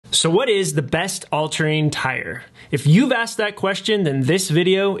So what is the best all-terrain tire? If you've asked that question, then this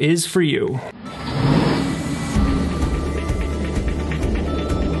video is for you.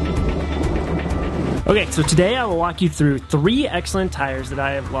 Okay, so today I will walk you through 3 excellent tires that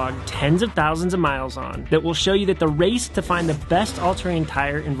I have logged tens of thousands of miles on that will show you that the race to find the best all-terrain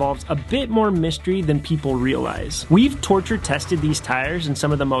tire involves a bit more mystery than people realize. We've torture tested these tires in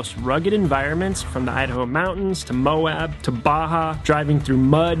some of the most rugged environments, from the Idaho mountains to Moab to Baja, driving through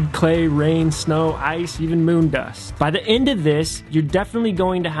mud, clay, rain, snow, ice, even moon dust. By the end of this, you're definitely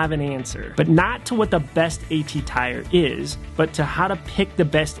going to have an answer, but not to what the best AT tire is, but to how to pick the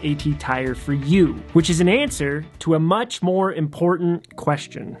best AT tire for you, which is an answer to a much more important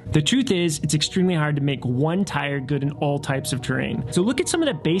question. The truth is, it's extremely hard to make one tire good in all types of terrain. So look at some of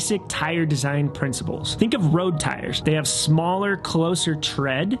the basic tire design principles. Think of road tires. They have smaller, closer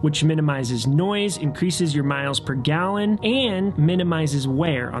tread, which minimizes noise, increases your miles per gallon, and minimizes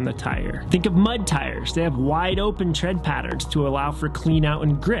wear on the tire. Think of mud tires. They have wide open tread patterns to allow for clean out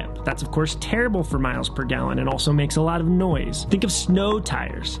and grip. That's of course terrible for miles per gallon and also makes a lot of noise. Think of snow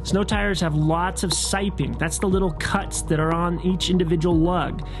tires. Snow tires have lots of siping. That's the little cuts that are on each individual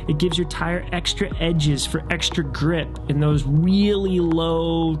lug. It gives your tire extra edges for extra grip in those really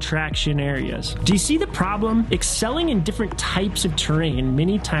low traction areas. Do you see the problem? Excelling in different types of terrain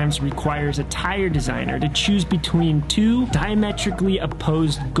many times requires a tire designer to choose between 2 diametrically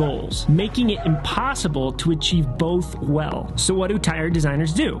opposed goals, making it impossible to achieve both well. So what do tire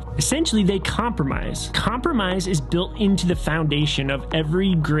designers do? Essentially, they compromise. Compromise is built into the foundation of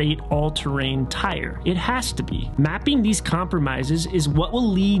every great all-terrain tire. It has to be. Mapping these compromises is what will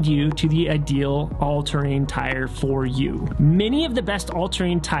lead you to the ideal all-terrain tire for you. Many of the best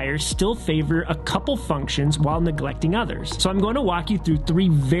all-terrain tires still favor a couple functions while neglecting others. So I'm going to walk you through 3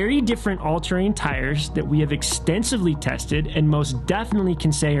 very different all-terrain tires that we have extensively tested and most definitely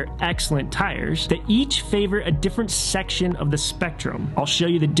can say are excellent tires that each favor a different section of the spectrum. I'll show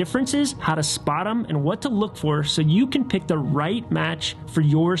you the differences, how to spot them, and what to look for so you can pick the right match for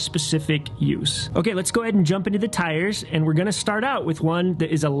your specific use. Okay, let's go ahead and jump into the tires, and we're going to start out with one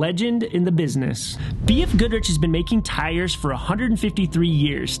that is a legend in the business. BF Goodrich has been making tires for 153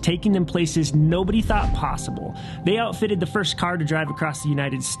 years, taking them places nobody thought possible. They outfitted the first car to drive across the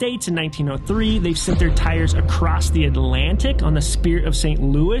United States in 1903. They've sent their tires across the Atlantic on the Spirit of St.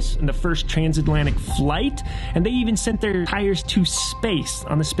 Louis in the first transatlantic flight, and they even sent their tires to space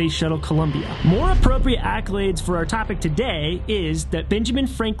on the Space Shuttle Columbia. More appropriate accolades for our topic today is that Benjamin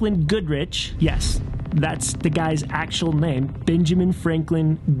Franklin Goodrich, yes, that's the guy's actual name, Benjamin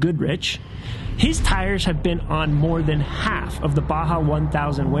Franklin Goodrich. His tires have been on more than half of the Baja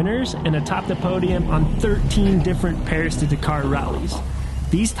 1000 winners and atop the podium on 13 different Paris to Dakar rallies.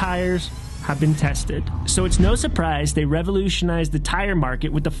 These tires have been tested. So it's no surprise they revolutionized the tire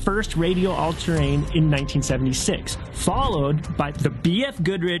market with the first radial all-terrain in 1976, followed by the BF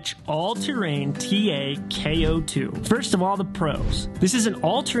Goodrich all-terrain TA KO2. First of all, the pros. This is an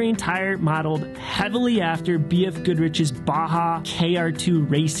all-terrain tire modeled heavily after BF Goodrich's Baja KR2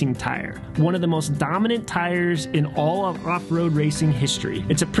 racing tire, one of the most dominant tires in all of off-road racing history.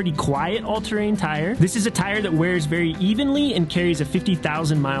 It's a pretty quiet all-terrain tire. This is a tire that wears very evenly and carries a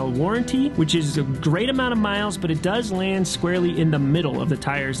 50,000-mile warranty, which is a great amount of miles, but it does land squarely in the middle of the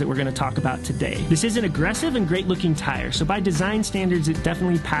tires that we're going to talk about today. This is an aggressive and great looking tire, so by design standards, it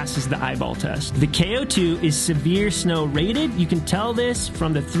definitely passes the eyeball test. The KO2 is severe snow rated. You can tell this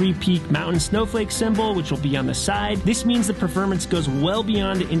from the 3-peak mountain snowflake symbol, which will be on the side. This means the performance goes well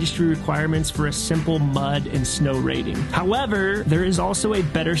beyond the industry requirements for a simple mud and snow rating. However, there is also a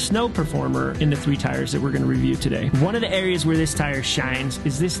better snow performer in the 3 tires that we're going to review today. One of the areas where this tire shines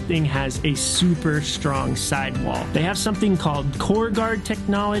is this thing has a super strong sidewall. They have something called Core Guard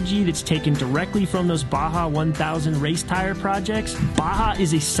technology that's taken directly from those Baja 1000 race tire projects. Baja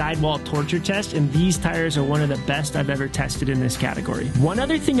is a sidewall torture test, and these tires are one of the best I've ever tested in this category. One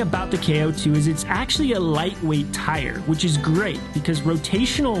other thing about the KO2 is it's actually a lightweight tire, which is great because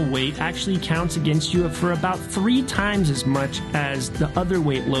rotational weight actually counts against you for about 3 times as much as the other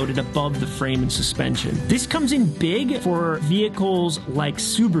weight loaded above the frame and suspension. This comes in big for vehicles like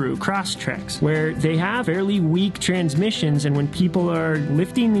Subaru Crosstreks, where they have fairly weak transmissions, and when people are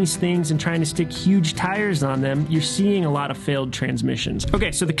lifting these things and trying to stick huge tires on them, you're seeing a lot of failed transmissions.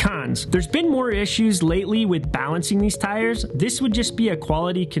 Okay, so the cons. There's been more issues lately with balancing these tires. This would just be a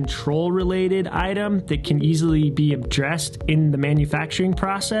quality control related item that can easily be addressed in the manufacturing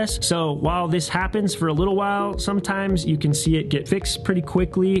process. So while this happens for a little while, sometimes you can see it get fixed pretty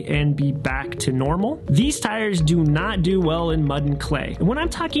quickly and be back to normal. These tires do not do well in mud and clay. And when I'm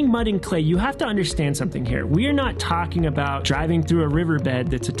talking mud and Clay, you have to understand something here. We are not talking about driving through a riverbed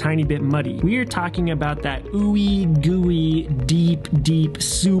that's a tiny bit muddy. We are talking about that ooey, gooey, deep,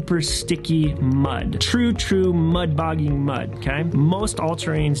 super sticky mud. True mud bogging mud, okay? Most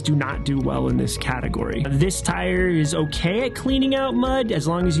all-terrains do not do well in this category. This tire is okay at cleaning out mud as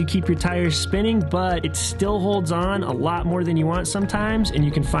long as you keep your tires spinning, but it still holds on a lot more than you want sometimes, and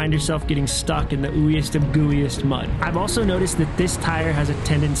you can find yourself getting stuck in the ooeyest of gooeyest mud. I've also noticed that this tire has a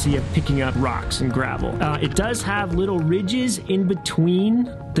tendency of picking up rocks and gravel. It does have little ridges in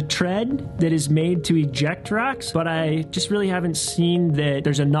between the tread that is made to eject rocks, but I just really haven't seen that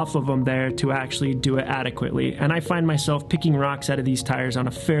there's enough of them there to actually do it adequately, and I find myself picking rocks out of these tires on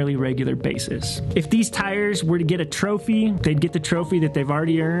a fairly regular basis. If these tires were to get a trophy, they'd get the trophy that they've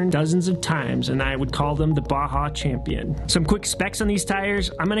already earned dozens of times, and I would call them the Baja champion. Some quick specs on these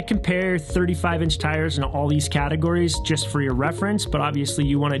tires. I'm going to compare 35-inch tires in all these categories just for your reference, but obviously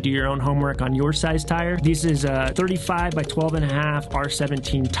you want to do your own homework on your size tire. This is a 35 by 12.5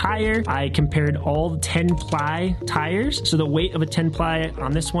 R17 tire. I compared all 10-ply tires. So the weight of a 10-ply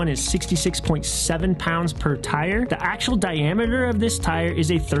on this one is 66.7 pounds per tire. The actual diameter of this tire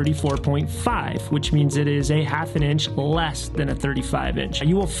is a 34.5, which means it is a half an inch less than a 35-inch.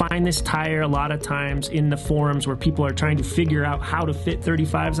 You will find this tire a lot of times in the forums where people are trying to figure out how to fit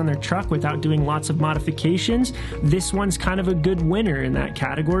 35s on their truck without doing lots of modifications. This one's kind of a good winner in that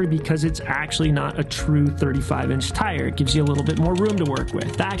category because it's actually not a true 35-inch tire. It gives you a little bit more room to work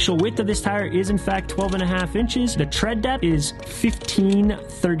with. The actual width of this tire is in fact 12.5 inches. The tread depth is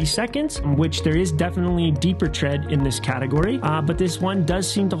 15/32, which there is definitely deeper tread in this category, but this one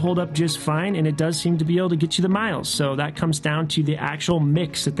does seem to hold up just fine, and it does seem to be able to get you the miles. So that comes down to the actual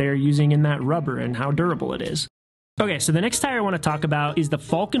mix that they're using in that rubber and how durable it is. Okay, so the next tire I want to talk about is the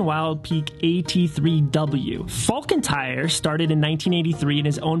Falken Wildpeak AT3W. Falken tire started in 1983 and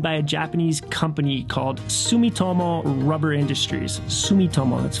is owned by a Japanese company called Sumitomo Rubber Industries.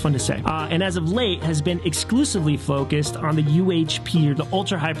 Sumitomo, that's fun to say. And as of late has been exclusively focused on the UHP, or the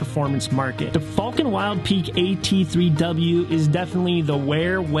ultra high performance market. The Falken Wildpeak AT3W is definitely the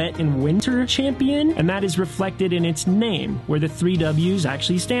wear, wet, and winter champion, and that is reflected in its name, where the 3 W's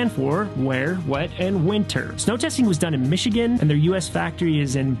actually stand for wear, wet, and winter. Snow testing was done in Michigan, and their US factory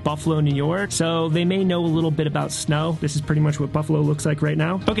is in Buffalo, New York, so they may know a little bit about snow. This is pretty much what Buffalo looks like right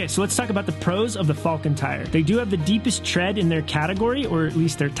now. Okay, so let's talk about the pros of the Falken tire. They do have the deepest tread in their category, or at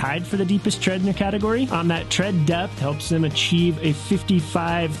least they're tied for the deepest tread in their category. That tread depth helps them achieve a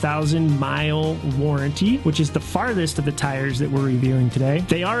 55,000 mile warranty, which is the farthest of the tires that we're reviewing today.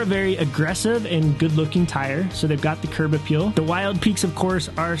 They are a very aggressive and good looking tire, so they've got the curb appeal. The Wild Peaks, of course,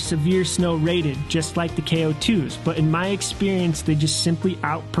 are severe snow rated, just like the KO2s. But in my experience, they just simply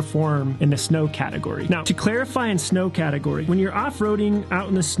outperform in the snow category. Now, to clarify in snow category, when you're off-roading out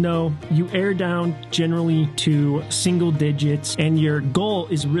in the snow, you air down generally to single digits, and your goal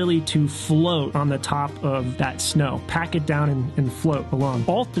is really to float on the top of that snow. Pack it down and float along.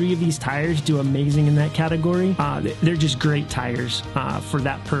 All 3 of these tires do amazing in that category. They're just great tires for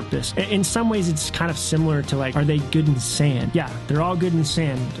that purpose. In some ways, it's kind of similar to, like, are they good in sand? Yeah, they're all good in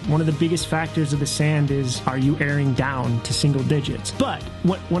sand. One of the biggest factors of the sand is, are you airing down to single digits? But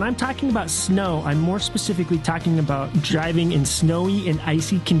when I'm talking about snow, I'm more specifically talking about driving in snowy and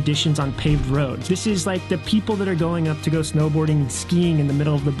icy conditions on paved roads. This is like the people that are going up to go snowboarding and skiing in the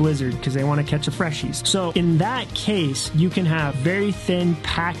middle of the blizzard because they want to catch a freshies. So in that case, you can have very thin,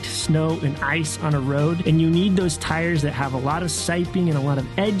 packed snow and ice on a road, and you need those tires that have a lot of siping and a lot of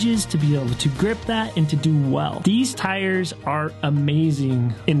edges to be able to grip that and to do well. These tires are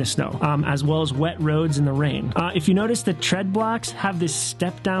amazing in the snow, as well as wet roads in the rain. If you notice, the tread blocks have this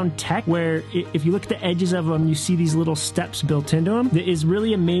step-down tech where if you look at the edges of them, you see these little steps built into them. That is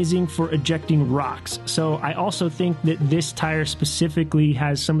really amazing for ejecting rocks. So I also think that this tire specifically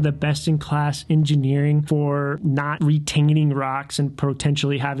has some of the best-in-class engineering for not retaining rocks and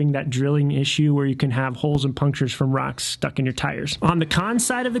potentially having that drilling issue where you can have holes and punctures from rocks stuck in your tires. On the con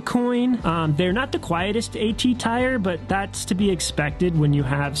side of the coin, they're not the quietest AT tire, but that's to be expected when you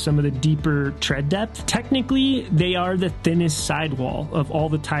have some of the deeper tread depth. Technically, they are the thinnest sidewall of all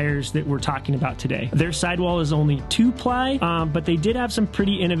the tires that we're talking about today. Their sidewall is only 2-ply, but they did have some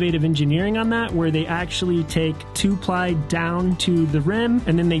pretty innovative engineering on that, where they actually take 2-ply down to the rim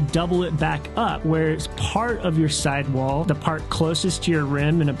and then they double it back up, whereas part of your sidewall, the part closest to your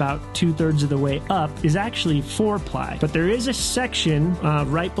rim and about 2/3 of the way up, is actually 4-ply. But there is a section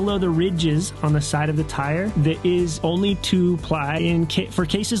right below the ridges on the side of the tire that is only 2-ply. For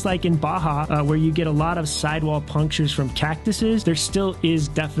cases like in Baja, where you get a lot of side sidewall punctures from cactuses, there still is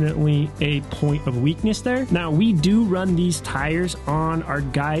definitely a point of weakness there. Now, we do run these tires on our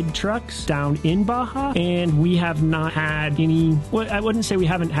guide trucks down in Baja, and we have not had any, well, I wouldn't say we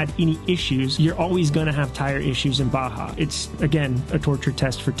haven't had any issues. You're always going to have tire issues in Baja. It's, again, a torture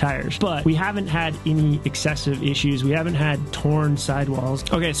test for tires, but we haven't had any excessive issues. We haven't had torn sidewalls.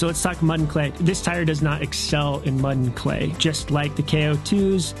 Okay, so let's talk mud and clay. This tire does not excel in mud and clay. Just like the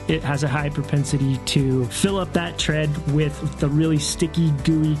KO2s, it has a high propensity to fill up that tread with the really sticky,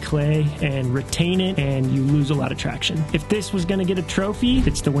 gooey clay and retain it, and you lose a lot of traction. If this was going to get a trophy,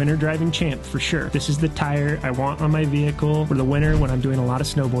 it's the winter driving champ for sure. This is the tire I want on my vehicle for the winter when I'm doing a lot of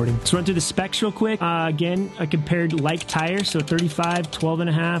snowboarding. Let's run through the specs real quick. Again, I compared like tires, so 35,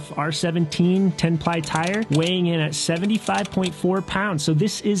 12.5, R17, 10-ply tire, weighing in at 75.4 pounds. So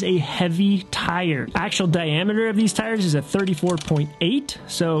this is a heavy tire. Actual diameter of these tires is a 34.8,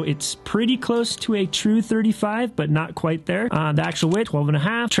 so it's pretty close to a true 35, but not quite there. The actual width,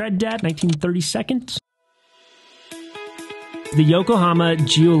 12.5. Tread depth, 19/32. The Yokohama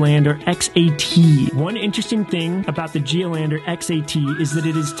Geolander XAT. One interesting thing about the Geolander XAT is that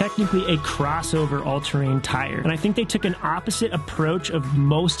it is technically a crossover all-terrain tire. And I think they took an opposite approach of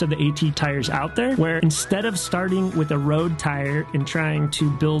most of the AT tires out there, where instead of starting with a road tire and trying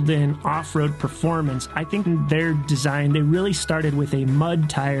to build in off-road performance, I think in their design, they really started with a mud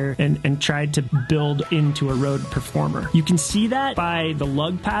tire and tried to build into a road performer. You can see that by the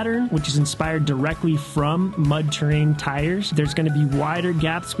lug pattern, which is inspired directly from mud terrain tires. There's going to be wider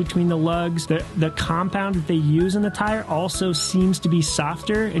gaps between the lugs. The compound that they use in the tire also seems to be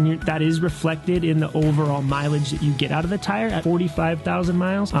softer, and that is reflected in the overall mileage that you get out of the tire at 45,000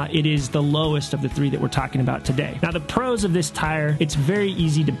 miles. It is the lowest of the three that we're talking about today. Now, the pros of this tire, it's very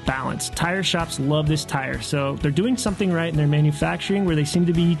easy to balance. Tire shops love this tire, so they're doing something right in their manufacturing where they seem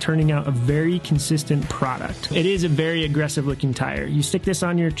to be turning out a very consistent product. It is a very aggressive looking tire. You stick this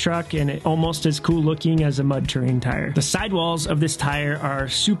on your truck and it's almost as cool looking as a mud terrain tire. The sidewalls of this tire are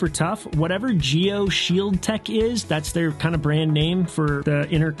super tough. Whatever Geo Shield Tech is, that's their kind of brand name for the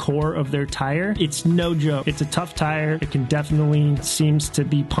inner core of their tire. It's no joke. It's a tough tire. It can definitely seems to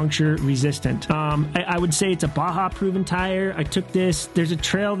be puncture resistant. I would say it's a Baja proven tire. I took this. There's a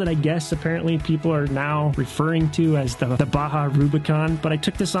trail that I guess apparently people are now referring to as the Baja Rubicon, but I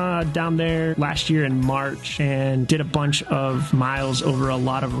took this down there last year in March and did a bunch of miles over a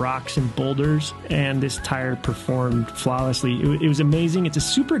lot of rocks and boulders, and this tire performed flawlessly. It was amazing. It's a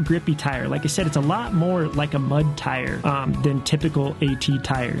super grippy tire. Like I said, it's a lot more like a mud tire than typical AT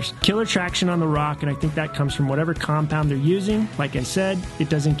tires. Killer traction on the rock, and I think that comes from whatever compound they're using. Like I said, it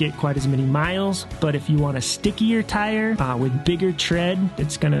doesn't get quite as many miles, but if you want a stickier tire with bigger tread,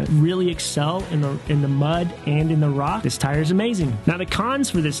 it's going to really excel in the mud and in the rock. This tire is amazing. Now, the cons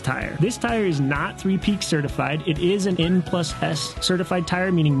for this tire is not 3-peak certified. It is an N+S certified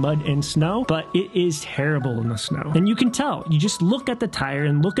tire, meaning mud and snow, but it is terrible in the snow. And you can tell. You just look at the tire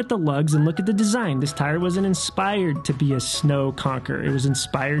and look at the lugs and look at the design. This tire wasn't inspired to be a snow conqueror. It was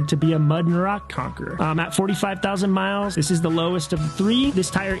inspired to be a mud and rock conqueror. At 45,000 miles, this is the lowest of the three. This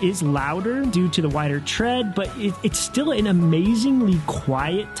tire is louder due to the wider tread, but it's still an amazingly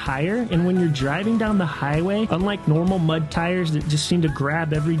quiet tire. And when you're driving down the highway, unlike normal mud tires that just seem to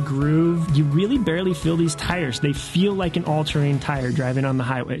grab every groove, you really barely feel these tires. They feel like an all-terrain tire driving on the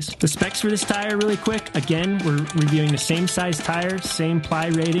highways. The specs for this tire really quick. Again, we're reviewing the same size tire, same ply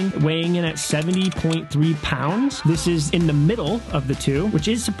rating, weighing in at 70.3 pounds. This is in the middle of the two, which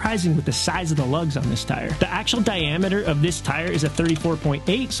is surprising with the size of the lugs on this tire. The actual diameter of this tire is a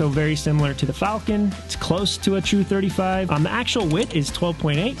 34.8, so very similar to the Falken. It's close to a true 35. The actual width is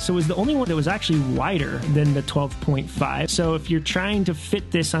 12.8, so it was the only one that was actually wider than the 12.5. So if you're trying to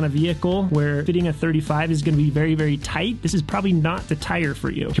fit this on a vehicle where fitting a 35 is going to be very, very tight, this is probably not the tire for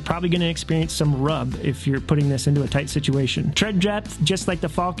you. You're probably going to experience some rub if you're putting this into a tight situation. Tread depth, just like the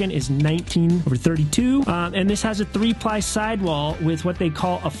Falken, is 19/32, and this has a 3-ply sidewall with what they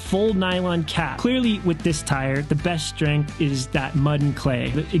call a full nylon cap. Clearly, with this tire, the best strength is that mud and clay.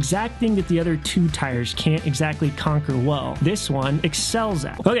 The exact thing that the other two tires can't exactly conquer well, this one excels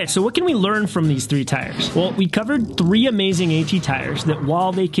at. Okay, so what can we learn from these three tires? Well, we covered 3 amazing AT tires that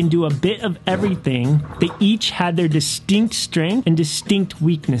while they can do a bit of everything, they each had their distinct strength and distinct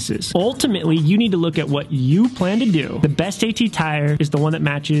weaknesses. Ultimately, you need to look at what you plan to do. The best AT tire is the one that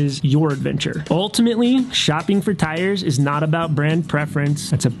matches your adventure. Ultimately, shopping for tires is not about brand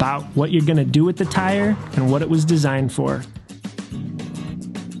preference. It's about what you're going to do with the tire and what it was designed for.